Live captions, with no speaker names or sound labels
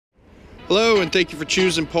Hello, and thank you for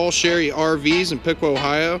choosing Paul Sherry RVs in Piqua,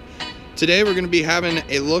 Ohio. Today we're going to be having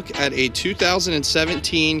a look at a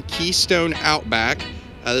 2017 Keystone Outback.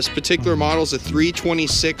 This particular model is a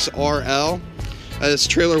 326 RL. This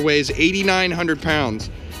trailer weighs 8,900 pounds.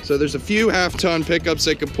 So there's a few half-ton pickups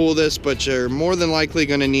that can pull this, but you're more than likely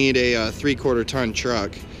going to need a 3/4 ton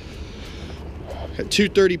truck. Got two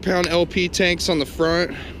 30-pound LP tanks on the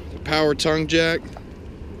front, the power tongue jack.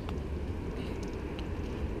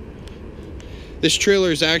 This trailer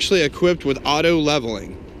is actually equipped with auto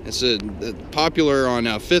leveling. It's popular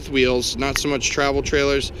on fifth wheels, not so much travel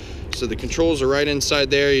trailers. So the controls are right inside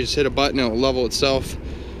there. You just hit a button and it'll level itself.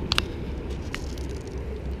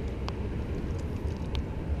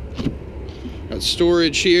 Got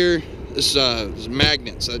storage here. This is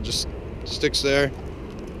magnets that just sticks there.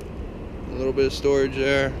 A little bit of storage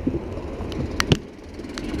there.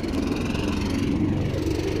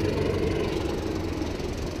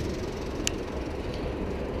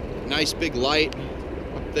 Nice big light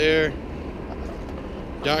up there.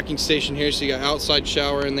 Docking station here, so you got outside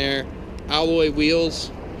shower in there. Alloy wheels.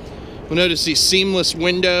 You'll notice these seamless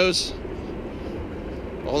windows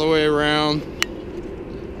all the way around.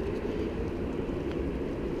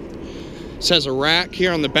 This has a rack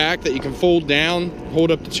here on the back that you can fold down, hold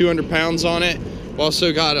up to 200 pounds on it. We've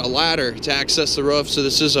also got a ladder to access the roof, so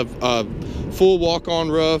this is a full walk-on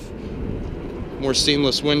roof. More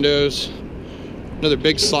seamless windows. Another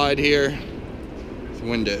big slide here with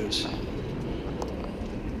windows.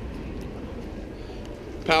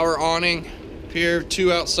 Power awning here,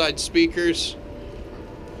 two outside speakers.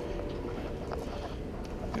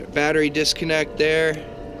 Got a battery disconnect there,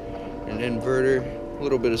 an inverter, a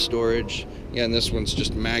little bit of storage. Again, this one's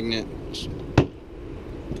just magnet.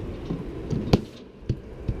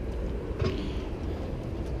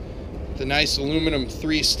 The nice aluminum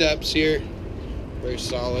 3 steps here, very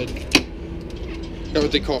solid. Got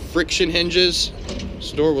what they call friction hinges.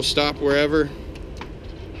 This door will stop wherever.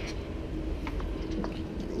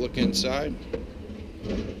 Look inside.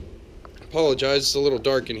 Apologize, it's a little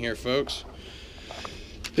dark in here, folks.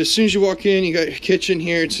 As soon as you walk in, you got your kitchen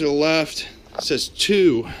here to the left. It says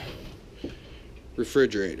 2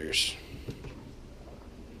 refrigerators.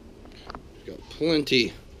 Got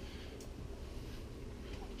plenty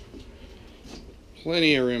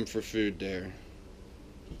of room for food there.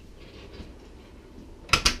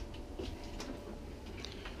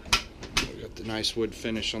 The nice wood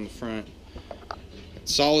finish on the front.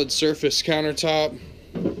 Solid surface countertop.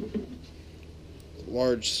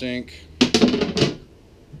 Large sink.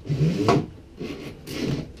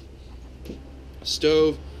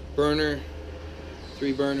 Stove, burner,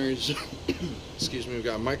 3 burners. Excuse me, we've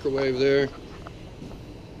got a microwave there.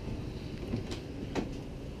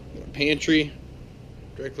 Got a pantry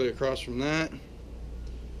directly across from that.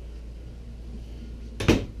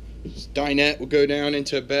 This dinette will go down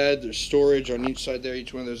into a bed. There's storage on each side there.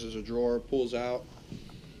 Each one of those is a drawer, pulls out.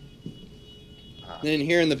 Then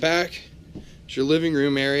here in the back, it's your living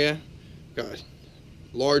room area. Got a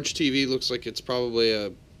large TV, looks like it's probably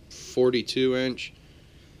a 42-inch.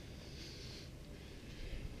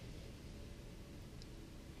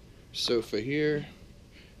 Sofa here.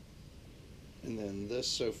 And then this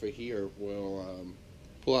sofa here will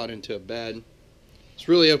pull out into a bed. This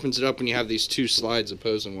really opens it up when you have these 2 slides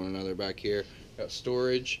opposing one another back here. Got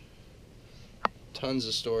storage. Tons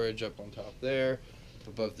of storage up on top there.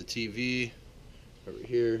 Above the TV. Over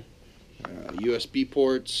here. USB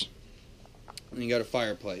ports. And you got a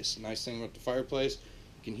fireplace. Nice thing with the fireplace,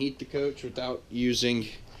 you can heat the coach without using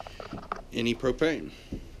any propane.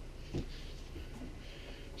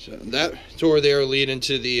 So that door there will lead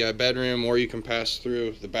into the bedroom, or you can pass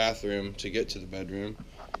through the bathroom to get to the bedroom.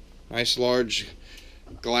 Nice large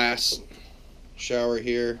glass shower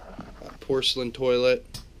here, porcelain toilet,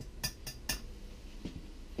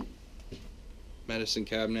 medicine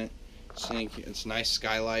cabinet, sink. It's a nice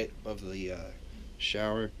skylight above the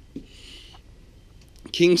shower.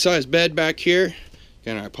 King size bed back here.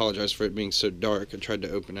 Again, I apologize for it being so dark. I tried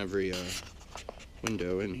to open every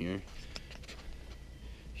window in here.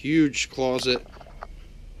 Huge closet,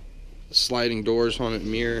 sliding doors on it,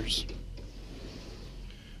 mirrors.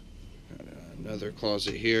 Another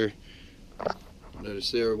closet here.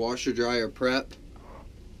 Notice there, washer dryer prep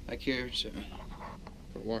back here. So,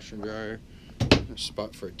 washer and dryer. A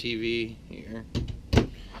spot for a TV here.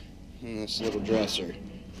 And this little dresser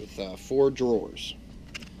with 4 drawers.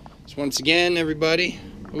 So once again, everybody,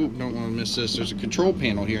 ooh, don't want to miss this. There's a control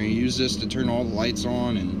panel here. You use this to turn all the lights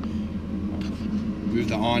on and move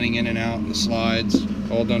the awning in and out and the slides.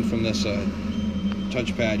 All done from this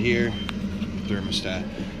touchpad here. Thermostat.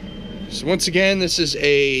 So once again, this is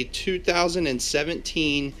a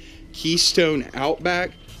 2017 Keystone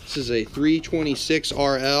Outback. This is a 326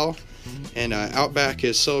 RL, and Outback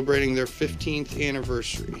is celebrating their 15th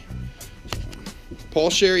anniversary. Paul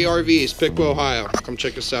Sherry RVs, Piqua, Ohio. Come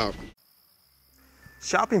check us out.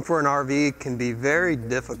 Shopping for an RV can be very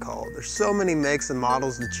difficult. There's so many makes and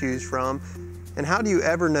models to choose from, and how do you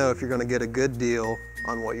ever know if you're going to get a good deal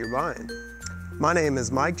on what you're buying? My name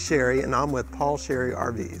is Mike Sherry, and I'm with Paul Sherry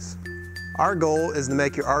RVs. Our goal is to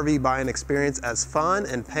make your RV buying experience as fun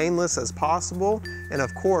and painless as possible, and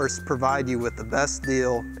of course, provide you with the best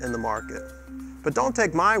deal in the market. But don't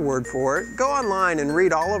take my word for it. Go online and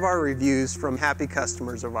read all of our reviews from happy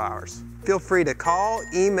customers of ours. Feel free to call,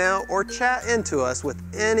 email, or chat into us with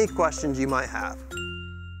any questions you might have.